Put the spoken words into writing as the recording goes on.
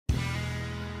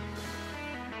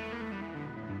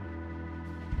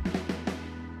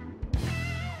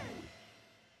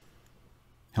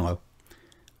Hello.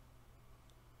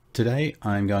 Today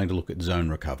I'm going to look at zone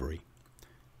recovery.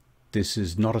 This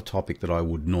is not a topic that I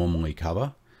would normally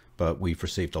cover, but we've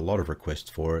received a lot of requests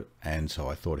for it, and so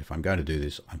I thought if I'm going to do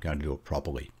this, I'm going to do it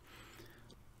properly.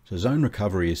 So zone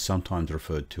recovery is sometimes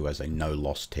referred to as a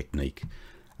no-loss technique.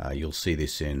 You'll see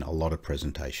this in a lot of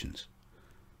presentations.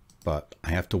 But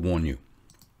I have to warn you,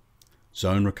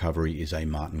 zone recovery is a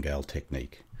martingale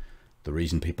technique. The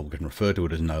reason people can refer to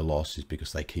it as no loss is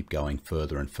because they keep going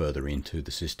further and further into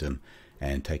the system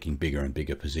and taking bigger and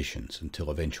bigger positions until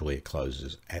eventually it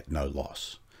closes at no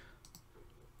loss.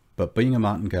 But being a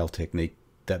martingale technique,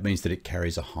 that means that it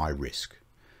carries a high risk,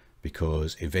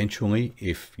 because eventually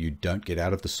if you don't get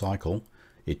out of the cycle,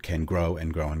 it can grow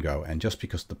and grow and grow. And just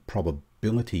because the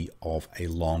probability of a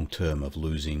long term of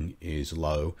losing is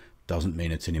low doesn't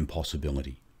mean it's an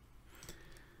impossibility.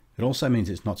 It also means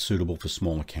it's not suitable for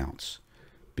small accounts,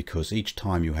 because each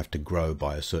time you have to grow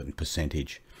by a certain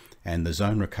percentage, and the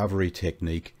zone recovery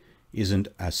technique isn't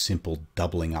a simple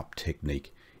doubling up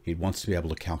technique. It wants to be able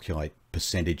to calculate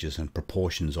percentages and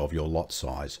proportions of your lot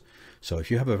size. So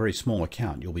if you have a very small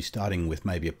account, you'll be starting with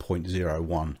maybe a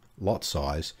 0.01 lot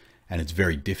size, and it's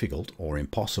very difficult or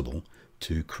impossible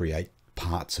to create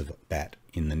parts of that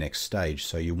in the next stage.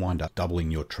 So you wind up doubling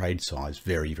your trade size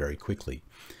very, very quickly.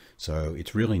 So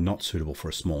it's really not suitable for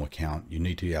a small account. You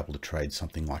need to be able to trade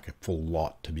something like a full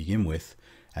lot to begin with,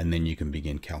 and then you can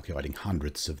begin calculating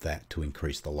hundredths of that to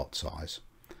increase the lot size.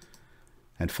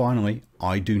 And finally,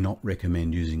 I do not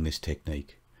recommend using this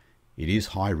technique. It is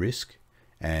high risk,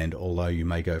 and although you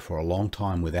may go for a long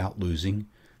time without losing,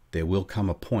 there will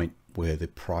come a point where the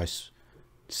price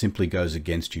simply goes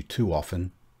against you too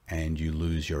often and you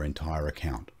lose your entire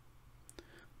account.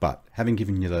 But having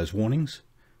given you those warnings,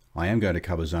 I am going to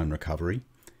cover zone recovery.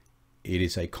 It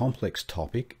is a complex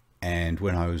topic, and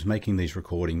when I was making these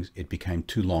recordings, it became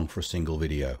too long for a single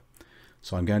video.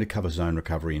 So I'm going to cover zone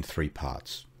recovery in 3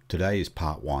 parts. Today is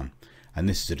part 1, and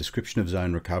this is a description of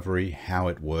zone recovery, how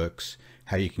it works,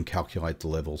 how you can calculate the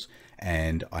levels,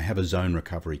 and I have a zone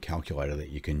recovery calculator that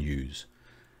you can use.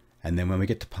 And then when we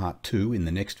get to part 2 in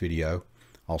the next video,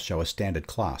 I'll show a standard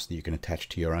class that you can attach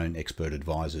to your own expert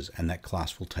advisors, and that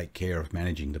class will take care of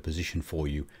managing the position for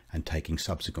you and taking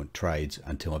subsequent trades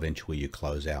until eventually you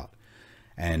close out.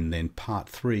 And then part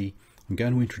 3, I'm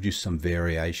going to introduce some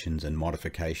variations and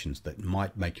modifications that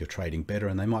might make your trading better,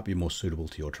 and they might be more suitable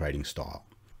to your trading style.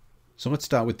 So let's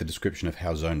start with the description of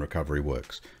how zone recovery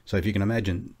works. So if you can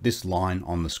imagine, this line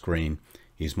on the screen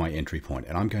is my entry point,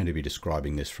 and I'm going to be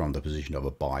describing this from the position of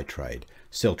a buy trade.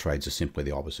 Sell trades are simply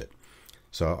the opposite.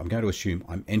 So I'm going to assume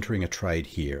I'm entering a trade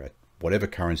here at whatever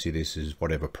currency this is,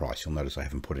 whatever price. You'll notice I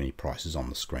haven't put any prices on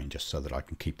the screen just so that I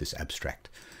can keep this abstract.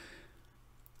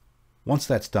 Once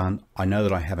that's done, I know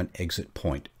that I have an exit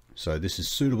point. So this is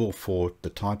suitable for the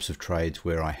types of trades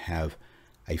where I have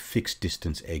a fixed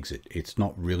distance exit. It's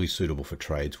not really suitable for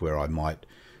trades where I might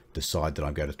decide that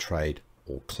I'm going to trade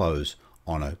or close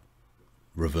on a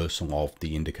reversal of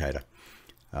the indicator.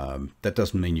 That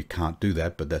doesn't mean you can't do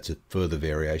that, but that's a further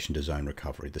variation to zone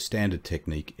recovery. The standard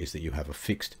technique is that you have a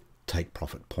fixed take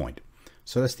profit point.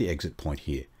 So that's the exit point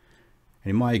here.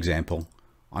 And in my example,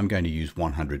 I'm going to use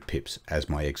 100 pips as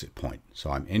my exit point.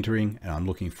 So I'm entering and I'm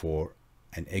looking for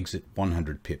an exit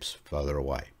 100 pips further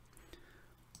away.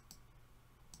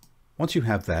 Once you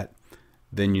have that,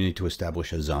 then you need to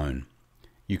establish a zone.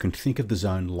 You can think of the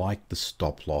zone like the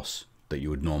stop loss that you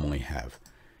would normally have.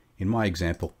 In my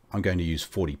example, I'm going to use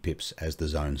 40 pips as the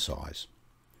zone size.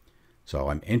 So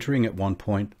I'm entering at one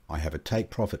point, I have a take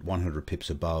profit 100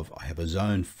 pips above, I have a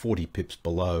zone 40 pips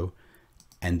below,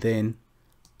 and then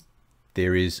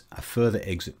there is a further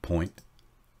exit point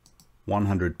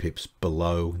 100 pips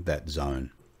below that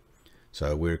zone.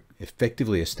 So we're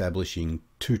effectively establishing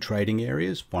 2 trading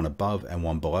areas, one above and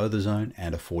one below the zone,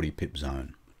 and a 40 pip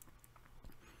zone.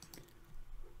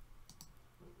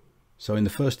 So in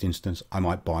the first instance, I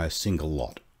might buy a single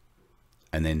lot.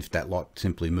 And then if that lot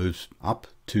simply moves up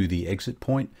to the exit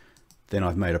point, then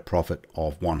I've made a profit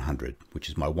of 100, which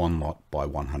is my one lot by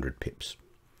 100 pips.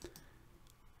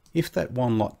 If that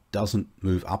one lot doesn't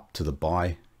move up to the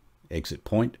buy exit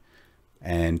point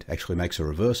and actually makes a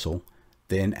reversal,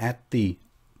 then at the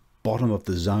bottom of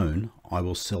the zone, I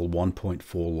will sell 1.4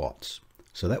 lots.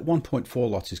 So that 1.4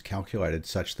 lots is calculated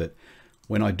such that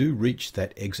when I do reach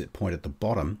that exit point at the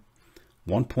bottom,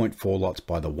 1.4 lots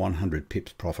by the 100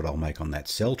 pips profit I'll make on that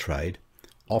sell trade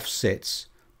offsets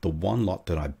the one lot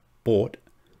that I bought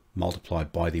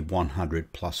multiplied by the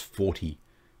 100 plus 40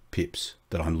 pips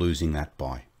that I'm losing that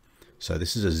by. So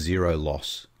this is a zero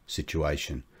loss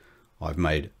situation. I've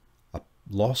made a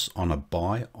loss on a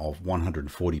buy of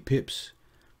 140 pips,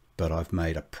 but I've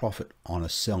made a profit on a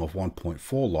sell of 1.4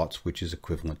 lots, which is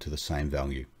equivalent to the same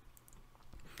value.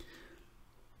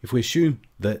 If we assume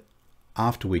that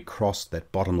after we cross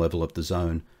that bottom level of the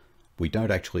zone, we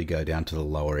don't actually go down to the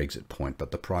lower exit point,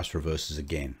 but the price reverses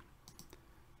again.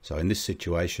 So in this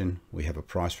situation, we have a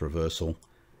price reversal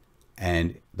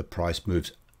and the price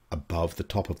moves above the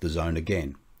top of the zone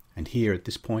again. And here at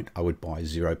this point, I would buy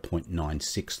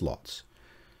 0.96 lots.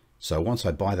 So once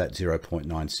I buy that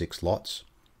 0.96 lots,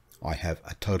 I have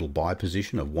a total buy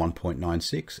position of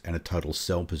 1.96 and a total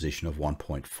sell position of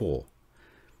 1.4.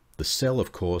 The sell,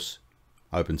 of course,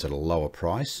 opens at a lower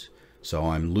price, so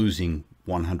I'm losing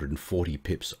 140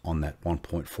 pips on that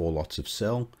 1.4 lots of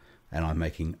sell, and I'm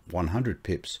making 100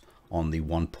 pips on the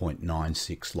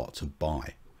 1.96 lots of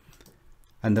buy.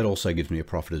 And that also gives me a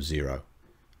profit of 0,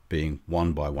 being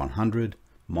 1 by 100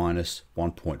 minus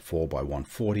 1.4 by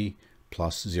 140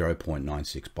 plus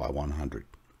 0.96 by 100.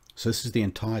 So this is the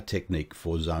entire technique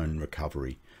for zone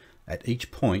recovery. At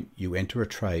each point, you enter a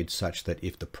trade such that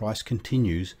if the price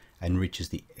continues and reaches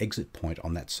the exit point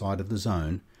on that side of the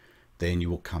zone, then you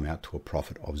will come out to a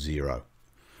profit of 0.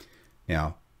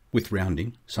 Now, with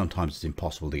rounding, sometimes it's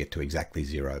impossible to get to exactly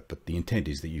 0, but the intent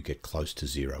is that you get close to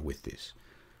 0 with this.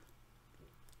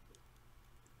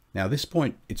 Now, at this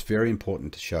point, it's very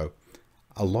important to show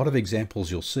a lot of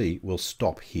examples you'll see will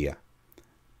stop here.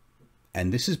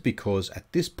 And this is because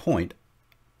at this point,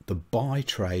 the buy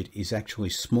trade is actually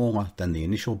smaller than the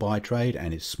initial buy trade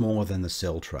and it's smaller than the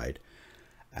sell trade.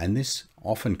 And this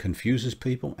often confuses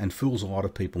people and fools a lot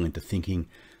of people into thinking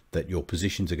that your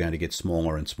positions are going to get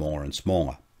smaller and smaller and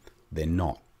smaller. They're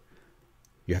not.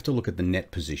 You have to look at the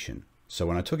net position. So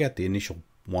when I took out the initial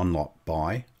 1 lot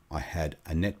buy, I had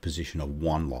a net position of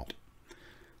 1 lot.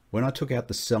 When I took out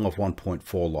the sell of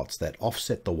 1.4 lots, that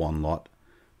offset the 1 lot,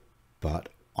 but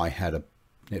I had a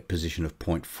net position of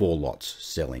 0.4 lots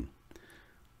selling.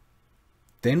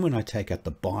 Then when I take out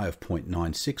the buy of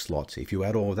 0.96 lots, if you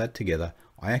add all of that together,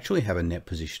 I actually have a net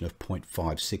position of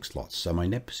 0.56 lots. So my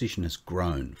net position has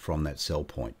grown from that sell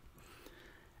point.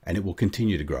 And it will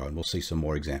continue to grow, and we'll see some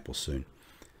more examples soon.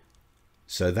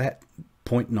 So that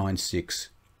 0.96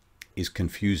 is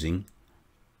confusing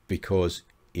because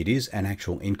it is an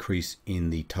actual increase in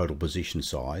the total position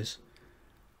size.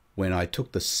 When I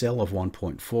took the sell of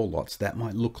 1.4 lots, that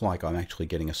might look like I'm actually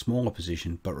getting a smaller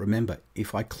position, but remember,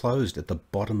 if I closed at the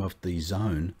bottom of the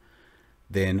zone,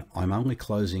 then I'm only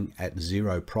closing at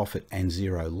 0 profit and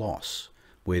 0 loss,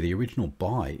 where the original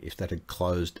buy, if that had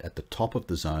closed at the top of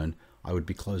the zone, I would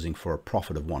be closing for a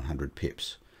profit of 100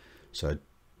 pips. So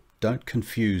don't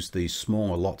confuse these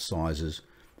smaller lot sizes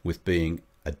with being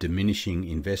a diminishing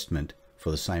investment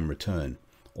for the same return.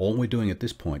 All we're doing at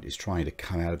this point is trying to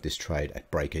come out of this trade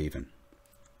at break even.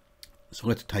 So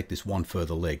let's take this one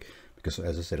further leg, because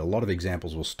as I said, a lot of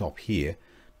examples will stop here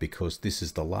because this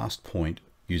is the last point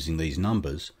using these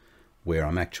numbers where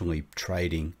I'm actually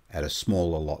trading at a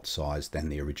smaller lot size than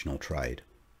the original trade.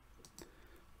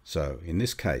 So in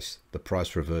this case, the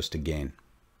price reversed again.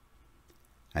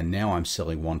 And now I'm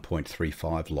selling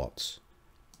 1.35 lots.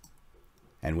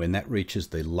 And when that reaches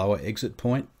the lower exit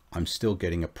point, I'm still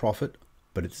getting a profit,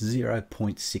 but it's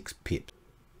 0.6 pips.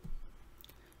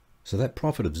 So that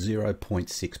profit of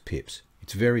 0.6 pips,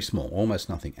 it's very small, almost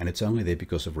nothing, and it's only there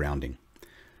because of rounding.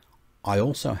 I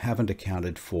also haven't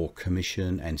accounted for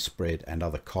commission and spread and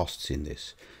other costs in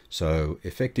this. So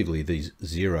effectively these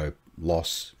 0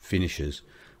 loss finishes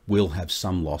will have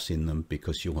some loss in them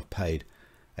because you'll have paid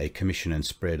a commission and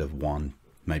spread of 1,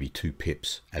 maybe 2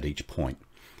 pips at each point.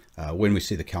 When we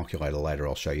see the calculator later,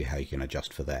 I'll show you how you can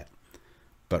adjust for that.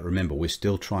 But remember, we're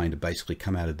still trying to basically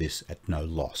come out of this at no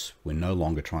loss. We're no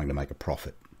longer trying to make a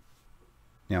profit.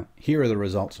 Now, here are the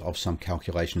results of some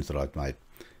calculations that I've made.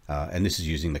 And this is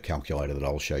using the calculator that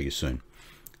I'll show you soon.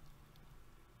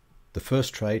 The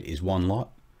first trade is 1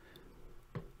 lot.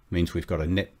 Means we've got a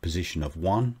net position of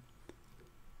 1.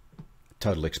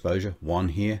 Total exposure, 1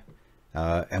 here.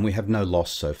 And we have no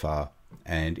loss so far.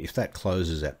 And if that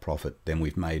closes at profit, then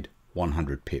we've made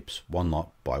 100 pips. 1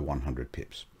 lot by 100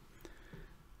 pips.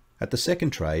 At the second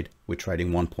trade, we're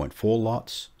trading 1.4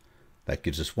 lots. That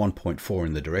gives us 1.4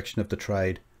 in the direction of the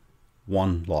trade,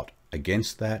 1 lot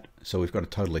against that. So we've got a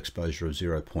total exposure of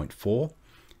 0.4.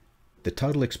 The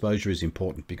total exposure is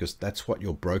important because that's what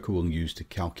your broker will use to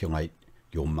calculate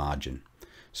your margin.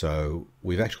 So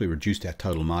we've actually reduced our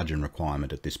total margin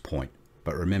requirement at this point.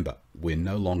 But remember, we're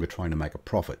no longer trying to make a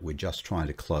profit. We're just trying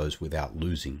to close without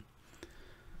losing.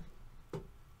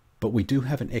 But we do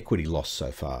have an equity loss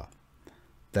so far.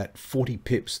 That 40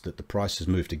 pips that the price has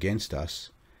moved against us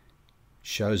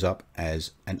shows up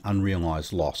as an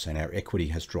unrealized loss, and our equity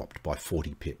has dropped by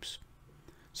 40 pips.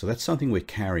 So that's something we're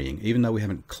carrying. Even though we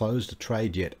haven't closed a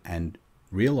trade yet and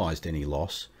realized any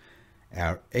loss,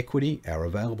 our equity, our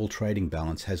available trading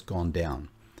balance has gone down.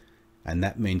 And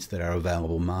that means that our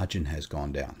available margin has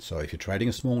gone down. So if you're trading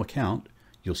a small account,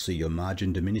 you'll see your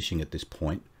margin diminishing at this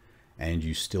point, and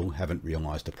you still haven't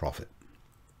realized a profit.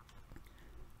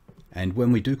 And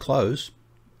when we do close,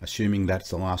 assuming that's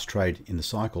the last trade in the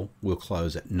cycle, we'll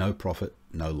close at no profit,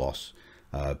 no loss.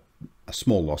 A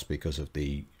small loss because of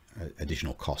the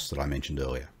additional costs that I mentioned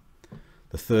earlier.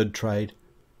 The third trade,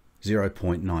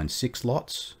 0.96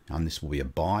 lots, and this will be a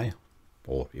buy,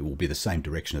 or it will be the same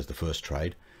direction as the first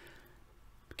trade.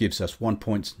 Gives us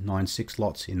 1.96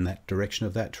 lots in that direction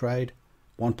of that trade,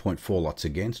 1.4 lots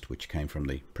against, which came from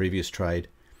the previous trade.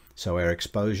 So our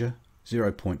exposure,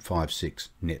 0.56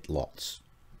 net lots.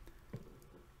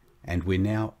 And we're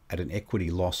now at an equity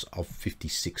loss of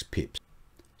 56 pips.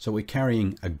 So we're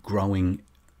carrying a growing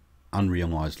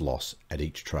unrealized loss at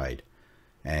each trade.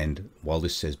 And while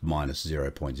this says minus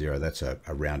 0.0, that's a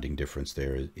rounding difference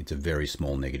there. It's a very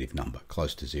small negative number,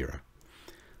 close to zero.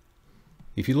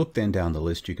 If you look then down the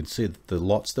list, you can see that the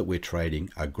lots that we're trading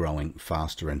are growing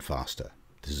faster and faster.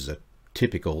 This is a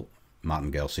typical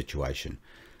martingale situation.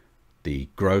 The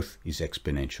growth is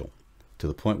exponential, to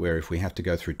the point where if we have to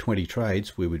go through 20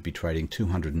 trades, we would be trading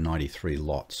 293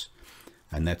 lots.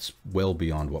 And that's well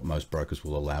beyond what most brokers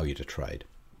will allow you to trade.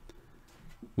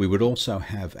 We would also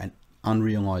have an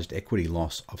unrealized equity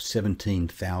loss of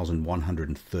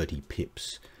 17,130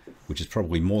 pips, which is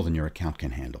probably more than your account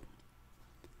can handle.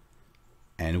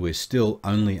 And we're still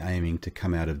only aiming to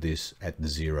come out of this at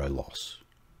zero loss,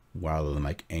 rather than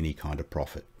make any kind of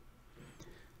profit.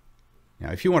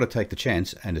 Now, if you want to take the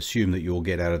chance and assume that you'll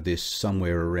get out of this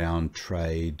somewhere around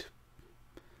trade,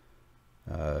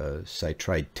 say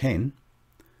trade 10,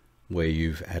 where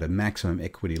you've had a maximum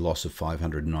equity loss of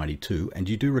 592, and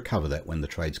you do recover that when the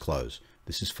trades close.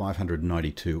 This is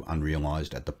 592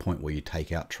 unrealized at the point where you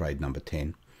take out trade number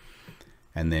 10.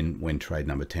 And then when trade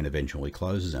number 10 eventually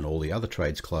closes and all the other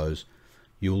trades close,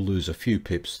 you'll lose a few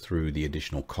pips through the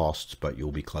additional costs, but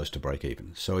you'll be close to break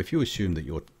even. So if you assume that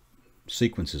your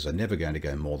sequences are never going to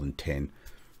go more than 10,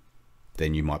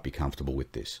 then you might be comfortable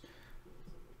with this.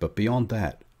 But beyond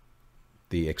that,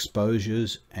 the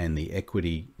exposures and the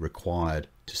equity required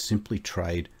to simply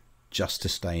trade just to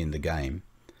stay in the game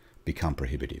become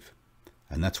prohibitive.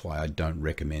 And that's why I don't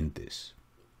recommend this.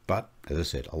 But as I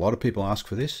said, a lot of people ask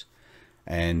for this.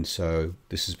 And so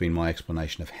this has been my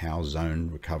explanation of how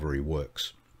zone recovery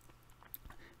works.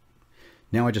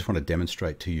 Now I just want to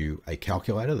demonstrate to you a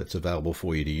calculator that's available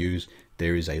for you to use.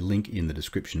 There is a link in the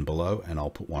description below, and I'll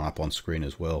put one up on screen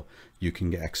as well. You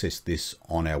can access this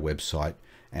on our website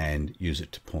and use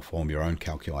it to perform your own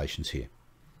calculations here.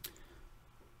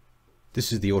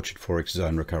 This is the Orchard Forex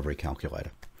Zone Recovery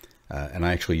Calculator. And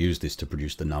I actually used this to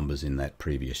produce the numbers in that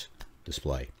previous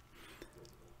display.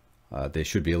 There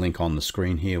should be a link on the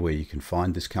screen here where you can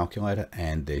find this calculator,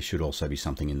 and there should also be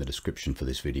something in the description for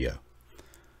this video.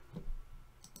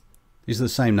 These are the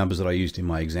same numbers that I used in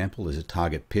my example. There's a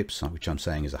target pips, which I'm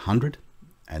saying is 100,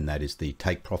 and that is the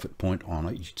take profit point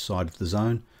on each side of the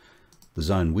zone. The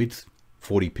zone width,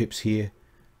 40 pips here.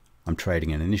 I'm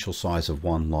trading an initial size of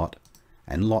 1 lot,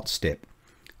 and lot step.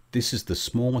 This is the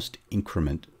smallest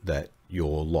increment that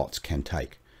your lots can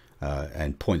take,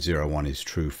 and 0.01 is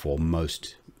true for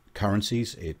most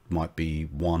currencies. It might be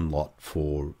 1 lot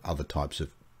for other types of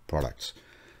products.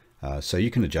 So you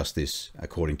can adjust this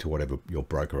according to whatever your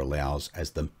broker allows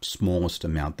as the smallest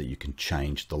amount that you can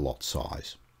change the lot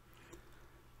size.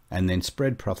 And then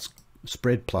spread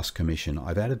plus commission.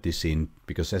 I've added this in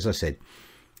because, as I said,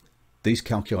 these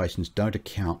calculations don't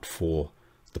account for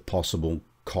the possible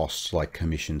costs like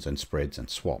commissions and spreads and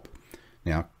swap.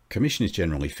 Now, commission is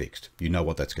generally fixed. You know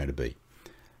what that's going to be.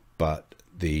 But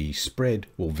the spread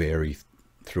will vary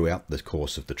throughout the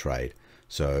course of the trade.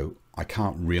 So I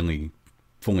can't really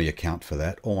fully account for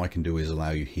that. All I can do is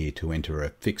allow you here to enter a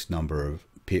fixed number of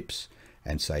pips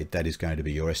and say that is going to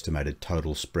be your estimated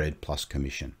total spread plus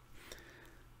commission.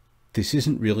 This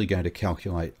isn't really going to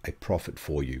calculate a profit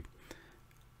for you.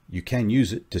 You can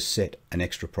use it to set an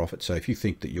extra profit. So if you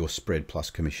think that your spread plus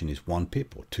commission is 1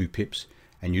 pip or 2 pips,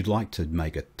 and you'd like to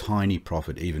make a tiny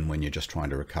profit even when you're just trying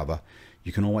to recover,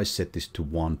 you can always set this to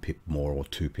 1 pip more or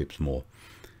 2 pips more.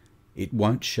 It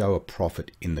won't show a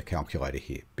profit in the calculator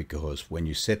here because when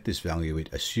you set this value,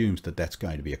 it assumes that that's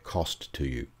going to be a cost to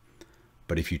you.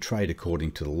 But if you trade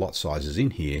according to the lot sizes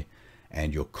in here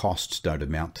and your costs don't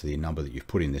amount to the number that you've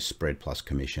put in this spread plus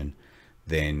commission,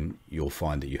 then you'll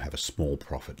find that you have a small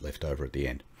profit left over at the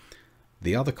end.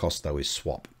 The other cost though is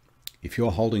swap. If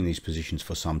you're holding these positions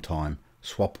for some time,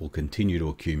 swap will continue to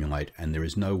accumulate, and there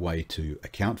is no way to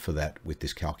account for that with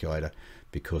this calculator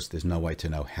because there's no way to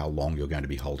know how long you're going to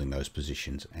be holding those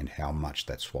positions and how much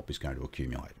that swap is going to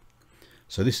accumulate.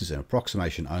 So this is an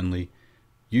approximation only.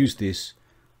 Use this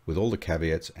with all the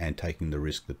caveats and taking the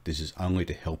risk that this is only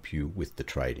to help you with the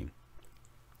trading.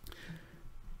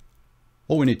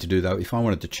 All we need to do though, if I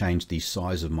wanted to change the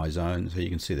size of my zone, so you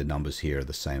can see the numbers here are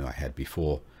the same I had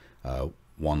before.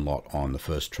 One lot on the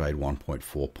first trade, 1.4,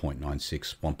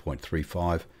 0.96,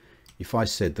 1.35. If I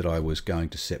said that I was going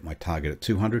to set my target at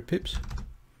 200 pips,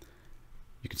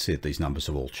 you can see that these numbers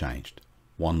have all changed.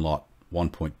 One lot,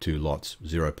 1.2 lots,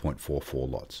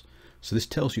 0.44 lots. So this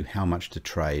tells you how much to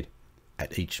trade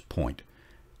at each point.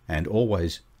 And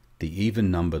always the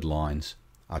even numbered lines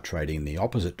are trading in the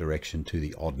opposite direction to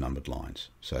the odd numbered lines.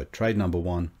 So trade number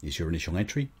 1 is your initial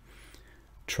entry.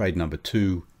 Trade number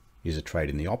 2 is a trade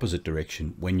in the opposite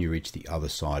direction when you reach the other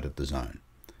side of the zone.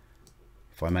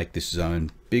 If I make this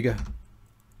zone bigger,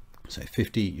 say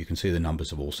 50, you can see the numbers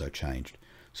have also changed.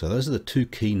 So those are the two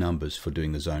key numbers for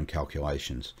doing the zone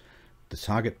calculations, the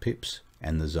target pips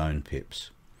and the zone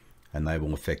pips, and they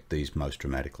will affect these most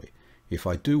dramatically. If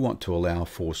I do want to allow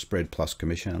for spread plus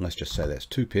commission, and let's just say that's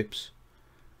 2 pips,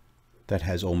 that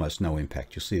has almost no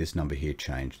impact. You'll see this number here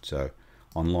changed. So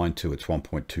on line 2 it's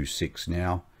 1.26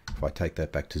 now. If I take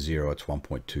that back to 0, it's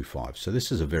 1.25. So this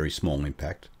is a very small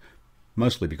impact,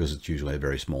 mostly because it's usually a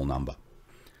very small number.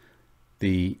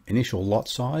 The initial lot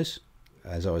size,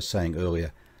 as I was saying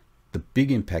earlier, the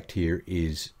big impact here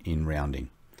is in rounding.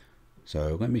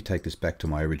 So let me take this back to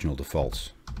my original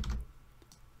defaults.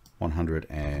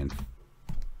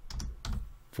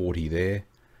 140 there.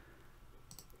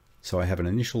 So I have an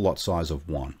initial lot size of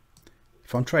 1.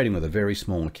 If I'm trading with a very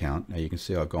small account, now you can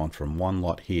see I've gone from 1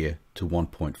 lot here to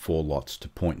 1.4 lots to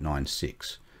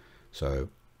 0.96. So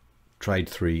trade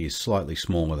 3 is slightly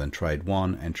smaller than trade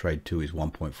 1 and trade 2 is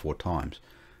 1.4 times.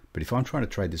 But if I'm trying to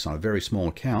trade this on a very small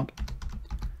account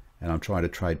and I'm trying to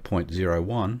trade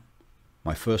 0.01,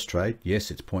 my first trade,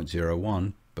 yes, it's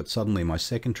 0.01, but suddenly my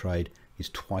second trade is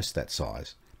twice that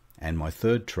size. And my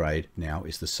third trade now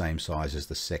is the same size as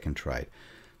the second trade.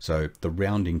 So the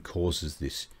rounding causes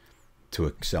this to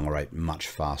accelerate much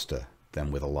faster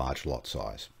than with a large lot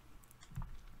size.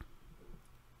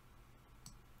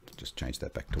 Just change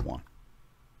that back to 1.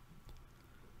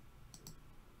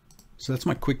 So that's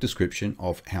my quick description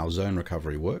of how zone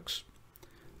recovery works.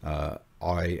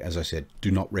 As I said, do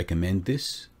not recommend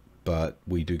this, but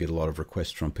we do get a lot of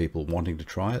requests from people wanting to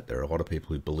try it. There are a lot of people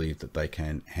who believe that they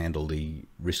can handle the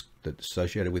risk that's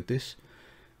associated with this.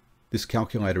 This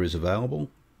calculator is available,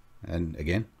 and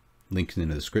again, links in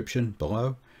the description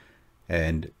below,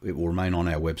 and it will remain on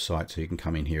our website, so you can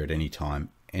come in here at any time,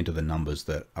 enter the numbers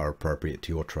that are appropriate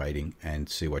to your trading and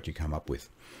see what you come up with.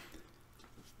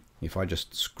 If I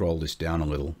just scroll this down a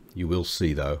little, you will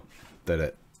see though that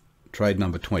at trade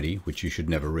number 20, which you should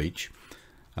never reach,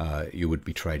 you would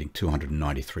be trading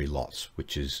 293 lots,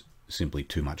 which is simply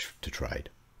too much to trade.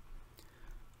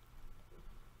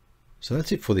 So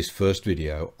that's it for this first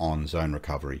video on zone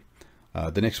recovery.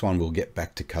 The next one we'll get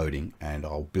back to coding, and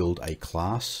I'll build a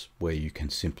class where you can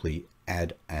simply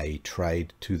add a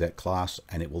trade to that class,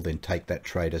 and it will then take that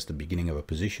trade as the beginning of a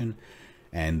position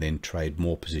and then trade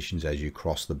more positions as you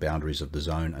cross the boundaries of the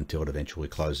zone until it eventually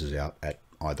closes out at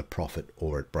either profit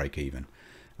or at break even.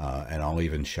 And I'll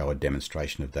even show a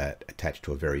demonstration of that attached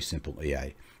to a very simple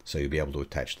EA. So you'll be able to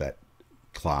attach that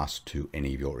class to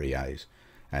any of your EAs.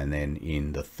 And then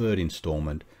in the third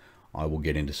installment, I will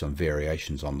get into some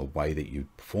variations on the way that you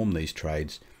perform these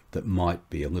trades that might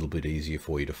be a little bit easier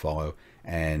for you to follow,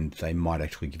 and they might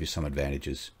actually give you some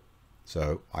advantages.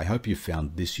 So I hope you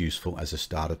found this useful as a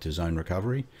starter to zone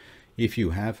recovery. If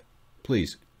you have,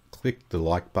 please click the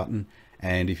like button,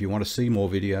 and if you want to see more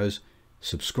videos,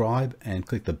 subscribe and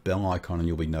click the bell icon and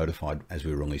you'll be notified as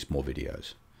we release more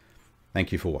videos.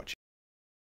 Thank you for watching.